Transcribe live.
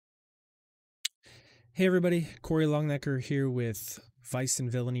Hey everybody, Corey Longnecker here with Vice and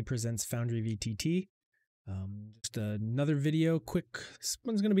Villainy presents Foundry VTT. Just another video, quick. This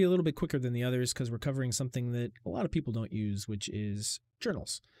one's going to be a little bit quicker than the others because we're covering something that a lot of people don't use, which is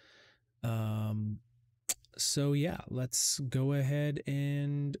journals. So yeah, let's go ahead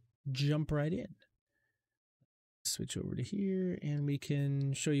and jump right in. Switch over to here and we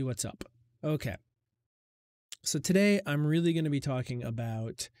can show you what's up. Okay. So today I'm really going to be talking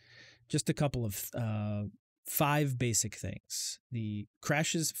about just a couple of 5 basic things: the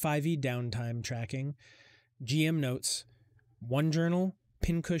Crashes 5e downtime tracking, GM notes, OneJournal,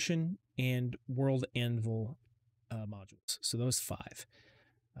 pincushion, and World Anvil modules. So those 5.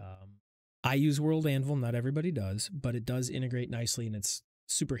 I use World Anvil, not everybody does, but it does integrate nicely and it's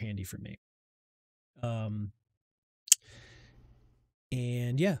super handy for me.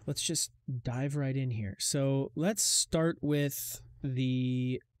 And yeah, let's just dive right in here. So let's start with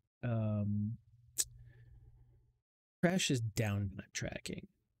the Crashes downtime tracking.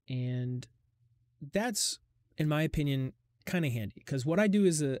 And that's, in my opinion, kind of handy because what I do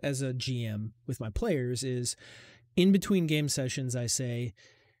as a GM with my players is in between game sessions, I say,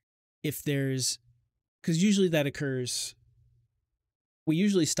 if there's, because usually that occurs, we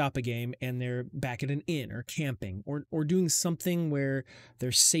usually stop a game and they're back at an inn or camping or doing something where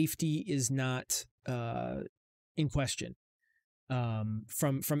their safety is not in question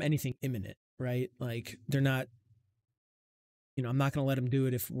from anything imminent, right? Like they're not, I'm not going to let them do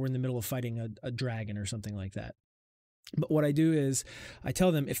it if we're in the middle of fighting a dragon or something like that. But what I do is I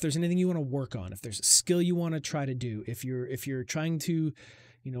tell them if there's anything you want to work on, if there's a skill you want to try to do, if you're trying to,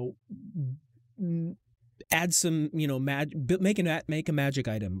 add some, make a magic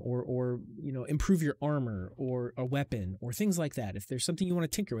item or improve your armor or a weapon or things like that. If there's something you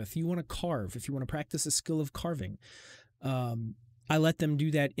want to tinker with, you want to carve, if you want to practice a skill of carving, I let them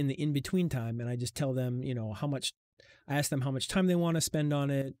do that in the in-between time, and I just tell them, how much. I ask them how much time they want to spend on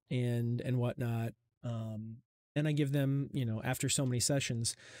it and whatnot. And I give them, after so many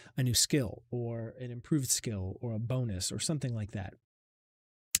sessions, a new skill or an improved skill or a bonus or something like that.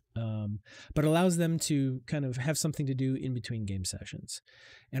 But allows them to kind of have something to do in between game sessions.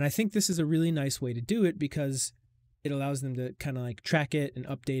 And I think this is a really nice way to do it because it allows them to kind of like track it and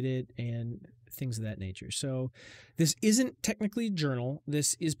update it and things of that nature. So this isn't technically a journal.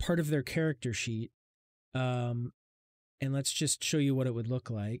 This is part of their character sheet. And let's just show you what it would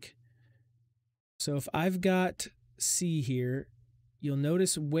look like. So if I've got C here, you'll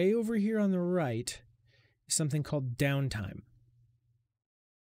notice way over here on the right is something called downtime.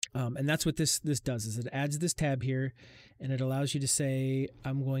 And that's what this does, is it adds this tab here, and it allows you to say,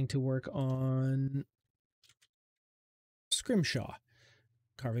 I'm going to work on scrimshaw,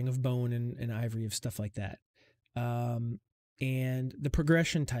 carving of bone and ivory, of stuff like that. And the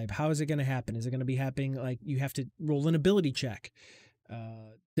progression type, how is it going to happen? Is it going to be happening like you have to roll an ability check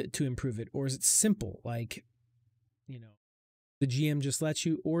to improve it? Or is it simple, like, the GM just lets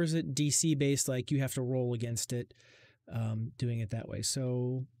you? Or is it DC based, like you have to roll against it, doing it that way?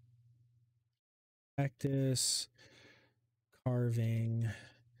 So practice carving.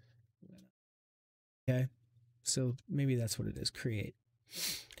 Okay, so maybe that's what it is, create.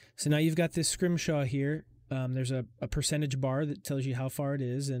 So now you've got this scrimshaw here. There's a percentage bar that tells you how far it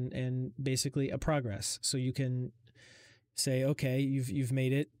is and basically a progress. So you can say, okay, you've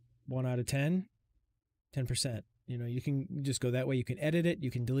made it 1 out of 10, 10%. You can just go that way. You can edit it,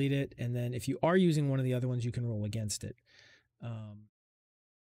 you can delete it, and then if you are using one of the other ones, you can roll against it,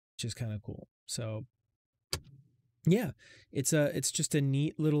 which is kind of cool. So yeah, it's just a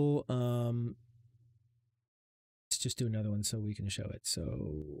neat little. Let's just do another one so we can show it.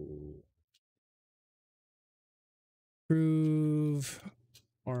 So improve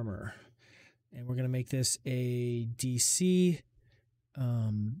armor, and we're going to make this a DC.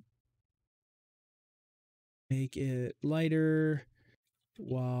 Make it lighter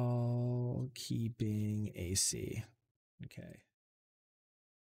while keeping AC. Okay,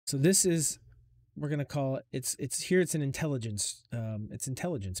 so this is, we're going to call it, it's here, it's an intelligence, it's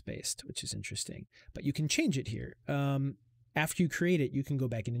intelligence based, which is interesting, but you can change it here. After you create it, you can go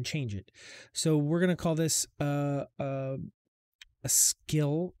back in and change it. So we're going to call this a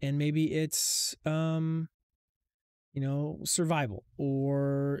skill, and maybe it's survival.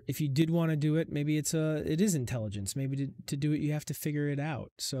 Or if you did want to do it, maybe it is intelligence. Maybe to do it, you have to figure it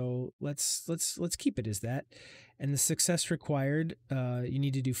out. So let's keep it as that. And the success required, you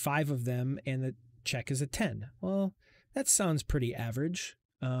need to do 5 of them, and the check is a 10. Well, that sounds pretty average.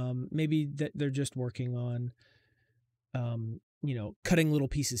 Maybe that they're just working on cutting little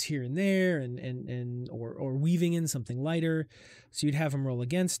pieces here and there or weaving in something lighter. So you'd have them roll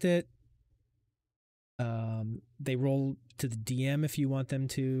against it. They roll to the DM if you want them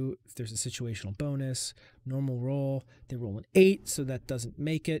to. If there's a situational bonus, normal roll, they roll an 8, so that doesn't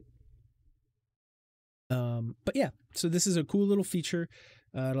make it. But yeah, so this is a cool little feature.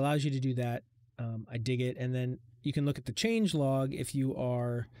 It allows you to do that. I dig it. And then you can look at the change log if you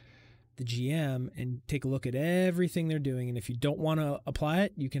are the GM and take a look at everything they're doing. And if you don't want to apply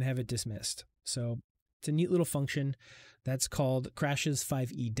it, you can have it dismissed. So it's a neat little function. That's called Crashes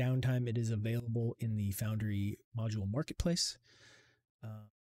 5e Downtime. It is available in the Foundry module marketplace.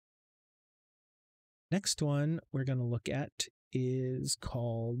 Next one we're going to look at is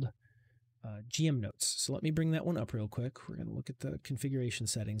called GM Notes. So let me bring that one up real quick. We're going to look at the configuration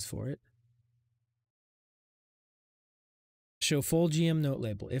settings for it. Show full GM note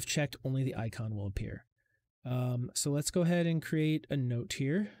label. If checked, only the icon will appear. So let's go ahead and create a note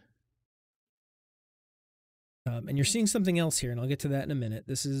here. And you're seeing something else here, and I'll get to that in a minute.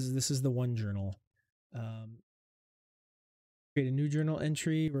 This is the OneJournal. Create a new journal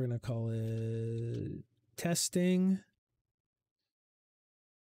entry. We're going to call it testing.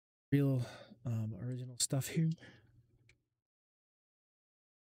 Real original stuff here.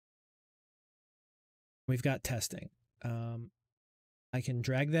 We've got testing. I can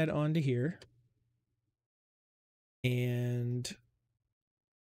drag that onto here and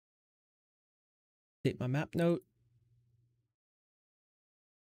update my map note.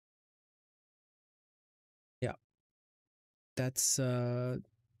 Yeah, that's not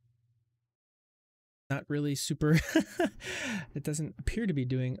really super. It doesn't appear to be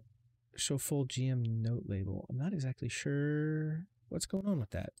doing show full GM note label. I'm not exactly sure what's going on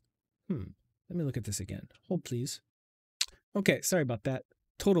with that. Let me look at this again. Hold please. Okay, sorry about that.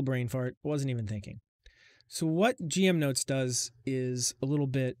 Total brain fart. Wasn't even thinking. So what GM Notes does is a little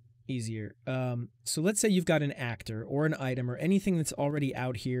bit easier. So let's say you've got an actor or an item or anything that's already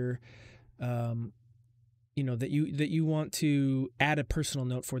out here, you know, that you want to add a personal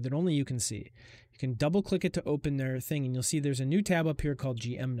note for that only you can see. You can double click it to open their thing, and you'll see there's a new tab up here called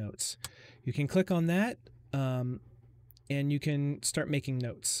GM Notes. You can click on that, and you can start making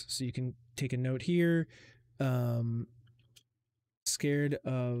notes. So you can take a note here. Scared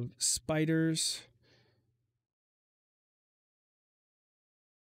of spiders.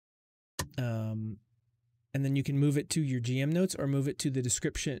 And then you can move it to your GM notes or move it to the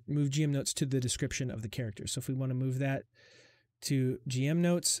description, move GM notes to the description of the character. So if we want to move that to GM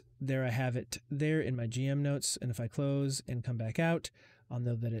notes, there I have it there in my GM notes. And if I close and come back out, I'll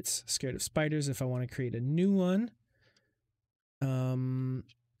know that it's scared of spiders. If I want to create a new one,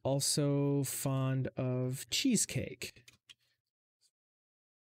 also fond of cheesecake.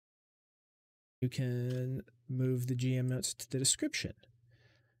 You can move the GM notes to the description.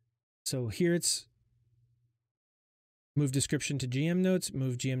 So here it's move description to GM notes,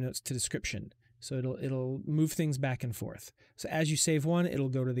 move GM notes to description. So it'll move things back and forth. So as you save one, it'll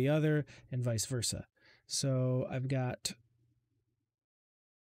go to the other and vice versa. So I've got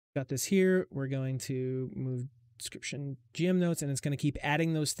this here. We're going to move description GM notes, and it's going to keep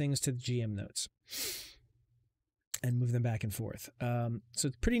adding those things to the GM notes and move them back and forth. So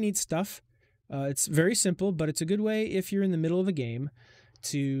it's pretty neat stuff. It's very simple, but it's a good way if you're in the middle of a game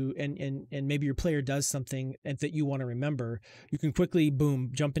to, and maybe your player does something that you want to remember, you can quickly,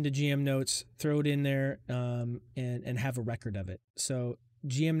 boom, jump into GM notes, throw it in there, and have a record of it. So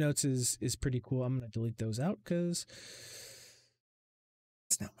GM notes is pretty cool. I'm going to delete those out because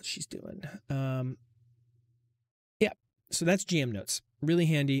that's not what she's doing. Yeah, so that's GM notes. Really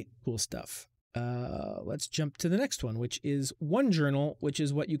handy, cool stuff. Let's jump to the next one, which is OneJournal, which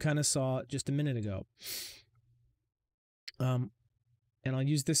is what you kind of saw just a minute ago. And I'll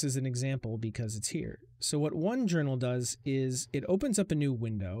use this as an example because it's here. So what OneJournal does is it opens up a new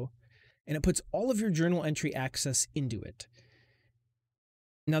window and it puts all of your journal entry access into it.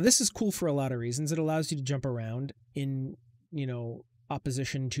 Now this is cool for a lot of reasons. It allows you to jump around in, you know,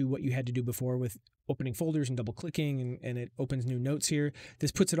 opposition to what you had to do before with opening folders and double clicking, and it opens new notes here.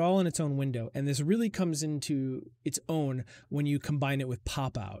 This puts it all in its own window, and this really comes into its own when you combine it with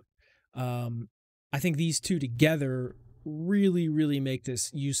pop out. I think these two together really make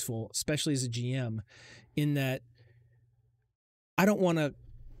this useful, especially as a GM, in that I don't want to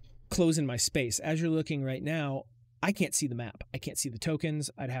close in my space. As you're looking right now, I can't see the map. I can't see the tokens.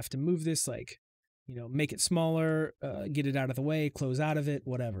 I'd have to move this, like, you know, make it smaller, get it out of the way, close out of it,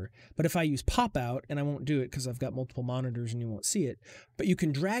 whatever. But if I use pop out, and I won't do it because I've got multiple monitors and you won't see it, but you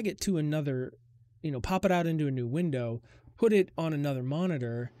can drag it to another, you know, pop it out into a new window, put it on another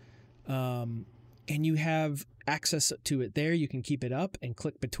monitor, and you have access to it there. You can keep it up and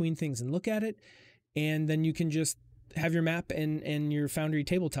click between things and look at it. And then you can just have your map and your Foundry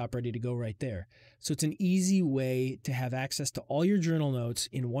tabletop ready to go right there. So it's an easy way to have access to all your journal notes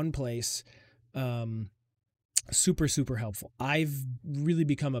in one place. Super, super helpful. I've really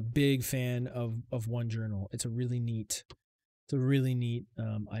become a big fan of OneJournal. It's a really neat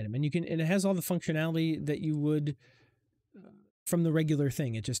item, and it has all the functionality that you would from the regular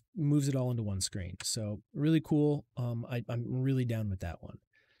thing. It just moves it all into one screen. So really cool. I'm really down with that one.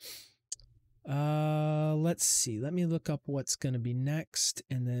 Let's see. Let me look up what's going to be next,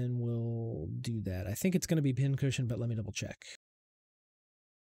 and then we'll do that. I think it's going to be Pincushion, but let me double check.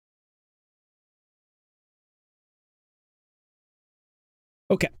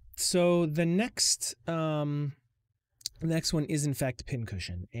 Okay, so the next one is in fact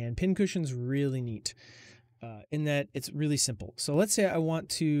Pincushion, and Pincushion's really neat in that it's really simple. So let's say I want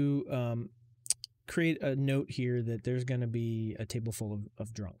to create a note here that there's going to be a table full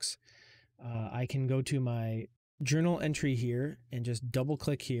of drunks. I can go to my journal entry here and just double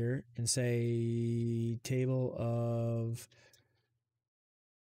click here and say table of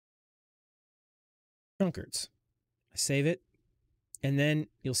drunkards. I save it, and then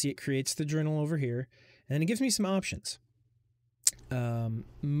you'll see it creates the journal over here, and then it gives me some options.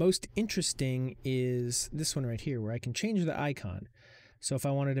 Most interesting is this one right here, where I can change the icon. So if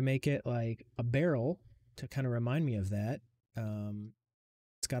I wanted to make it like a barrel to kind of remind me of that,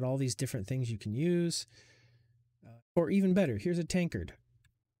 it's got all these different things you can use. Or even better, here's a tankard.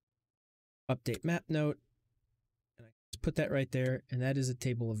 Update map note. And I just put that right there, and that is a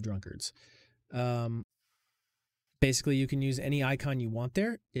table of drunkards. Basically, you can use any icon you want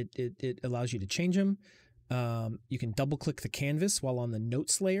there. It allows you to change them. You can double click the canvas while on the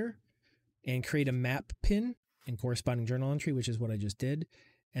notes layer and create a map pin and corresponding journal entry, which is what I just did.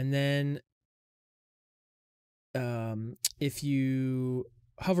 And then if you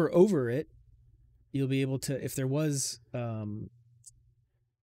hover over it, you'll be able to, if there was, there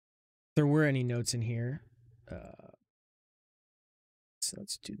were any notes in here. So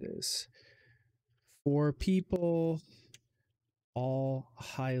let's do this. 4 people, all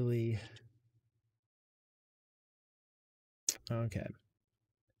highly. Okay.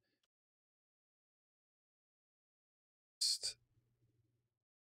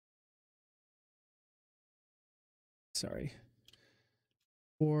 Sorry.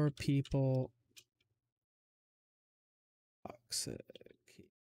 4 people. Toxic.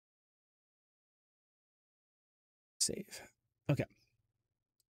 Save. Okay.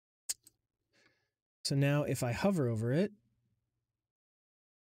 So now if I hover over it,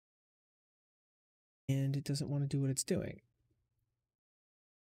 and it doesn't want to do what it's doing.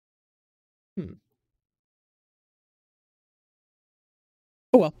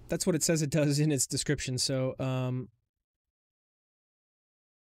 Oh well, that's what it says it does in its description. So, oh,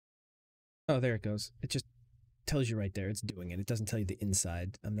 there it goes. It just tells you right there it's doing it. It doesn't tell you the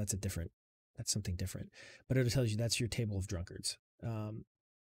inside. That's something different. But it tells you that's your table of drunkards. And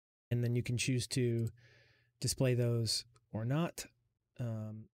then you can choose to display those or not.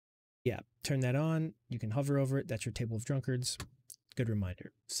 Yeah, turn that on. You can hover over it. That's your table of drunkards. Good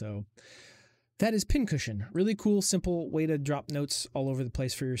reminder. So that is Pincushion. Really cool, simple way to drop notes all over the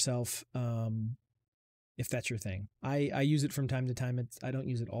place for yourself. If that's your thing. I use it from time to time. I don't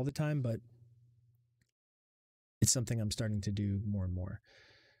use it all the time, but it's something I'm starting to do more and more.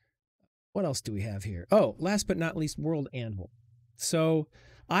 What else do we have here? Oh, last but not least, World Anvil. So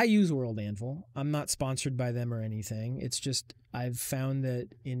I use World Anvil. I'm not sponsored by them or anything. It's just I've found that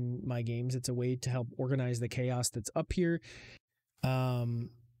in my games, it's a way to help organize the chaos that's up here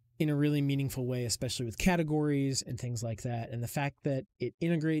in a really meaningful way, especially with categories and things like that. And the fact that it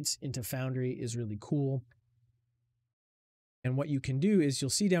integrates into Foundry is really cool. And what you can do is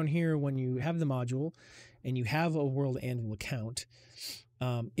you'll see down here when you have the module and you have a World Anvil account,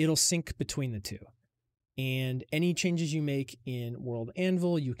 it'll sync between the two. And any changes you make in World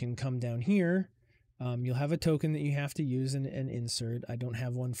Anvil, you can come down here. You'll have a token that you have to use and insert. I don't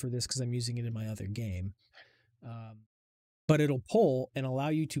have one for this because I'm using it in my other game. But it'll pull and allow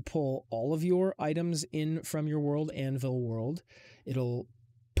you to pull all of your items in from your World Anvil world. It'll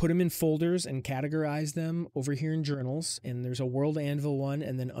put them in folders and categorize them over here in journals. And there's a World Anvil one,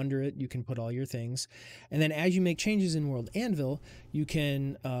 and then under it, you can put all your things. And then as you make changes in World Anvil, you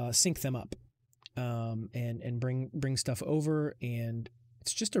can sync them up and bring stuff over. And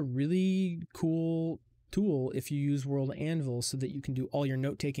it's just a really cool tool if you use World Anvil so that you can do all your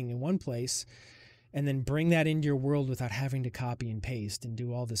note taking in one place and then bring that into your world without having to copy and paste and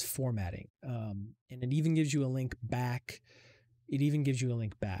do all this formatting. And it even gives you a link back.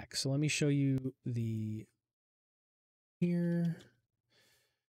 So let me show you the here.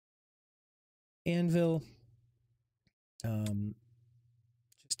 Anvil.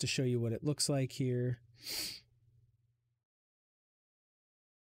 just to show you what it looks like here.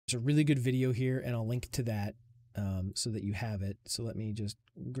 There's a really good video here, and I'll link to that so that you have it. So let me just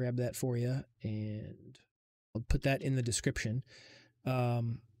grab that for you, and I'll put that in the description.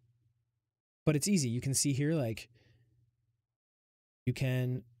 But it's easy. You can see here, like, you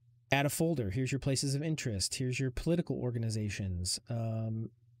can add a folder. Here's your places of interest. Here's your political organizations.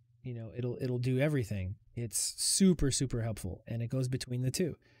 You know, it'll do everything. It's super, super helpful, and it goes between the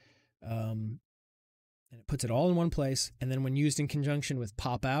two. And it puts it all in one place. And then when used in conjunction with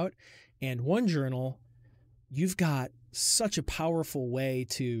Pop Out and OneJournal, you've got such a powerful way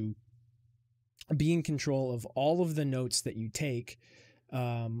to be in control of all of the notes that you take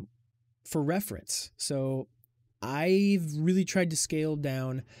for reference. So I've really tried to scale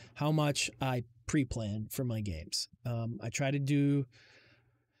down how much I pre-plan for my games. I try to do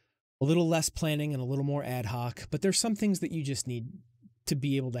a little less planning and a little more ad hoc, but there's some things that you just need to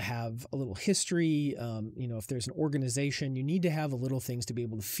be able to have a little history. You know, if there's an organization, you need to have a little things to be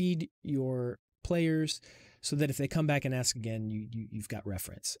able to feed your players so that if they come back and ask again, you've got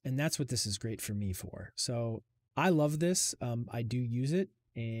reference. And that's what this is great for me for. So I love this. I do use it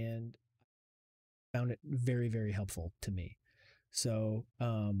and found it very, very helpful to me. So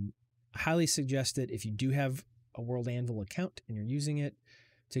I highly suggest it if you do have a World Anvil account and you're using it,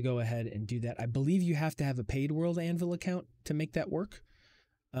 to go ahead and do that. I believe you have to have a paid World Anvil account to make that work.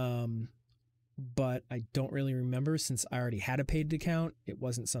 But I don't really remember, since I already had a paid account. It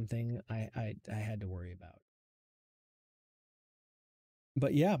wasn't something I had to worry about.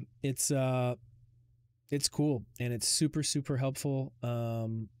 But yeah, it's cool, and it's super, super helpful.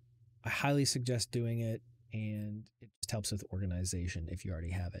 I highly suggest doing it, and it just helps with organization if you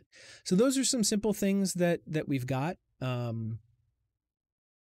already have it. So those are some simple things that we've got.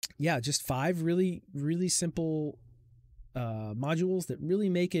 Yeah, just 5 really, really simple modules that really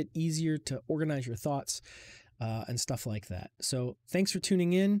make it easier to organize your thoughts and stuff like that. So thanks for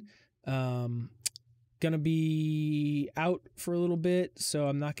tuning in. Gonna be out for a little bit, so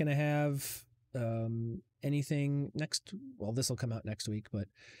I'm not gonna have anything next. Well, this will come out next week, but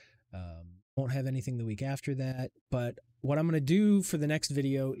won't have anything the week after that. But what I'm gonna do for the next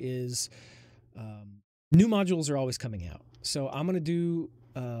video is new modules are always coming out, so I'm gonna do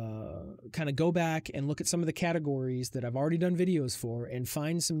kind of go back and look at some of the categories that I've already done videos for and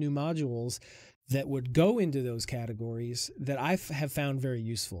find some new modules that would go into those categories that I have found very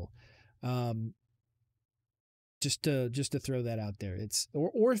useful. Just to throw that out there. It's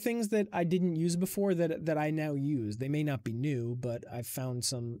or things that I didn't use before that I now use. They may not be new, but I've found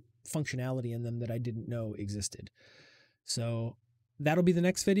some functionality in them that I didn't know existed. So that'll be the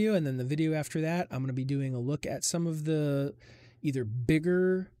next video, and then the video after that, I'm going to be doing a look at some of the either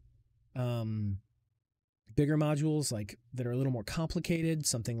bigger modules, like that are a little more complicated,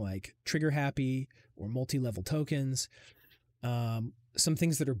 something like trigger happy or multi-level tokens, some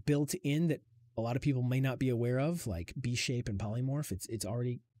things that are built in that a lot of people may not be aware of, like B-shape and polymorph. It's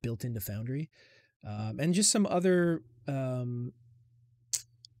already built into Foundry, and just some other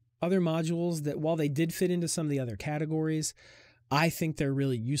modules that, while they did fit into some of the other categories, I think they're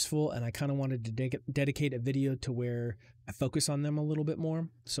really useful, and I kind of wanted to dedicate a video to where I focus on them a little bit more.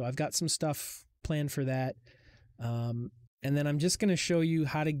 So I've got some stuff planned for that. And then I'm just going to show you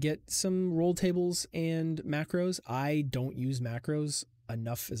how to get some roll tables and macros. I don't use macros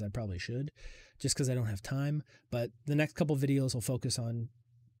enough as I probably should, just because I don't have time. But the next couple videos will focus on,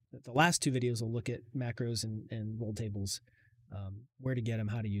 the last 2 videos will look at macros and roll tables, where to get them,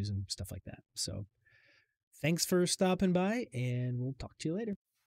 how to use them, stuff like that. So thanks for stopping by, and we'll talk to you later.